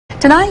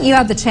Tonight, you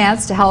have the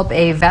chance to help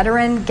a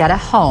veteran get a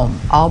home,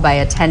 all by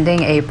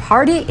attending a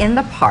party in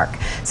the park.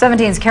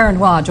 17's Karen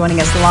Hua joining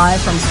us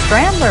live from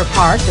Strandler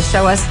Park to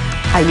show us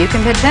how you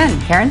can pitch in.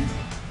 Karen?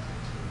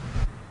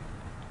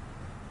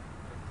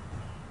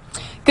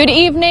 Good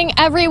evening,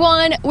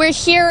 everyone. We're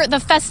here.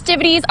 The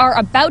festivities are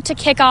about to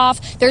kick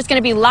off. There's going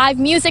to be live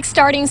music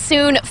starting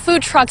soon.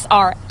 Food trucks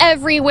are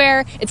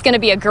everywhere. It's going to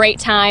be a great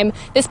time.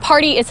 This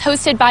party is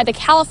hosted by the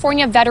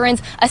California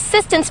Veterans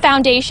Assistance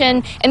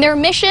Foundation, and their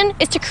mission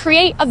is to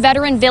create a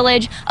veteran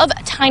village of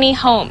tiny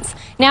homes.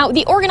 Now,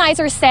 the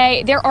organizers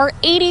say there are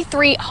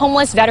 83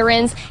 homeless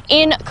veterans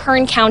in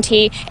Kern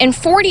County, and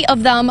 40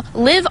 of them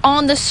live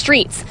on the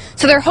streets.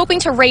 So they're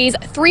hoping to raise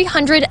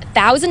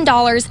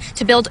 $300,000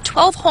 to build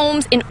 12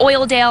 homes in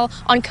Oildale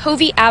on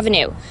Covey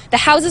Avenue. The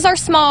houses are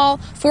small,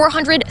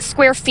 400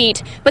 square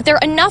feet, but they're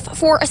enough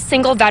for a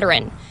single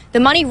veteran. The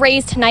money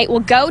raised tonight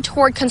will go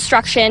toward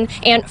construction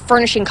and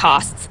furnishing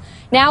costs.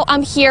 Now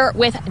I'm here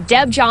with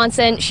Deb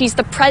Johnson. She's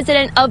the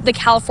president of the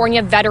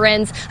California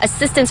Veterans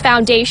Assistance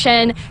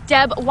Foundation.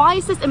 Deb, why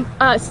is this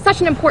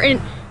such an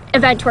important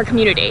event to our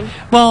community?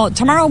 Well,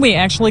 tomorrow we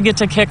actually get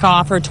to kick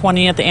off our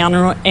 20th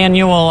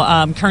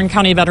annual Kern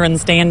County Veterans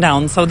Stand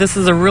Down. So this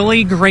is a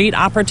really great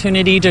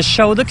opportunity to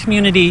show the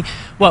community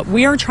what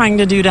we are trying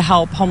to do to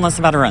help homeless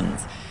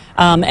veterans.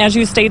 As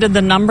you stated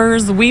the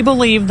numbers, we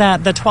believe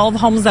that the 12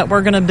 homes that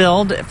we're going to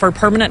build for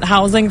permanent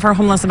housing for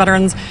homeless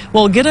veterans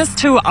will get us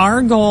to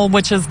our goal,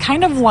 which is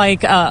kind of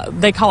like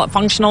they call it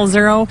functional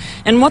zero.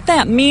 And what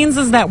that means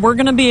is that we're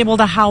going to be able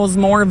to house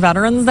more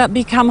veterans that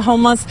become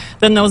homeless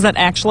than those that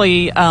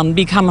actually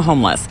become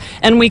homeless.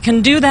 And we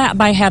can do that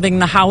by having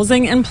the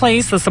housing in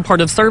place, the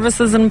supportive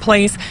services in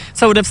place,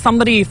 so that if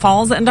somebody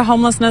falls into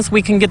homelessness,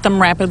 we can get them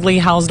rapidly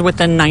housed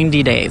within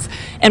 90 days.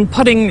 And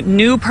putting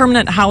new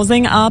permanent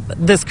housing up,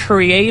 this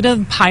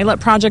creative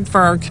pilot project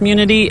for our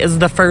community, is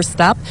the first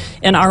step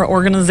in our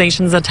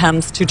organization's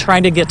attempts to try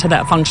to get to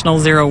that functional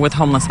zero with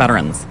homeless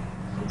veterans.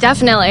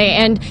 Definitely.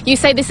 And you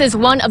say this is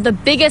one of the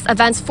biggest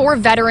events for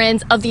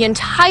veterans of the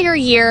entire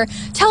year.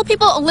 Tell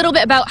people a little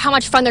bit about how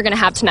much fun they're going to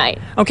have tonight.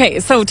 Okay,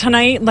 so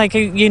tonight, like,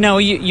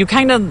 you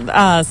kind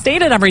of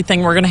stated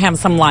everything. We're going to have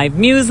some live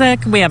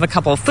music. We have a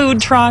couple food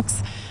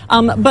trucks.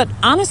 But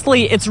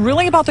honestly, it's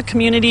really about the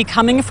community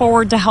coming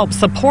forward to help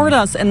support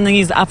us in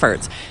these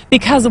efforts.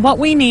 Because what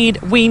we need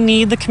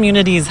the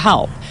community's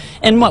help.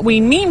 And what we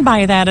mean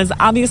by that is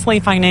obviously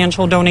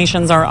financial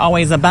donations are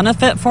always a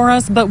benefit for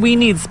us, but we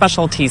need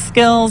specialty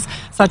skills,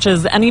 such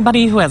as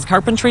anybody who has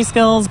carpentry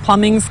skills,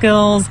 plumbing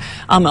skills,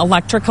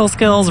 electrical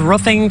skills,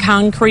 roofing,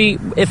 concrete.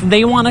 If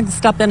they want to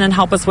step in and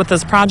help us with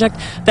this project,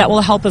 that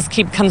will help us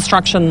keep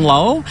construction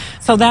low.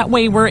 So that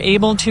way we're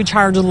able to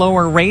charge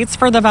lower rates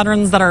for the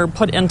veterans that are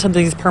put into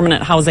these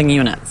permanent housing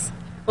units.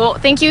 Well,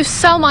 thank you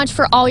so much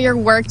for all your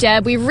work,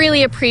 Deb. We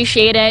really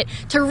appreciate it.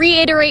 To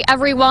reiterate,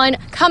 everyone,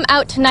 come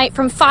out tonight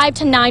from 5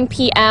 to 9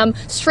 p.m.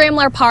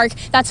 Strandler Park.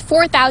 That's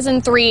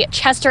 4003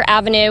 Chester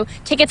Avenue.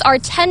 Tickets are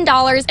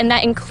 $10, and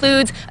that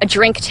includes a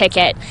drink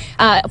ticket.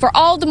 For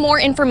all the more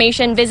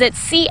information, visit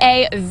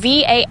cavaf.org.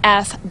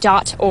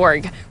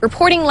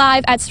 Reporting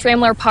live at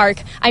Strandler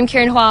Park, I'm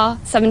Karen Hua,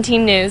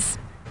 17 News.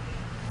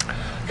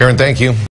 Karen, thank you.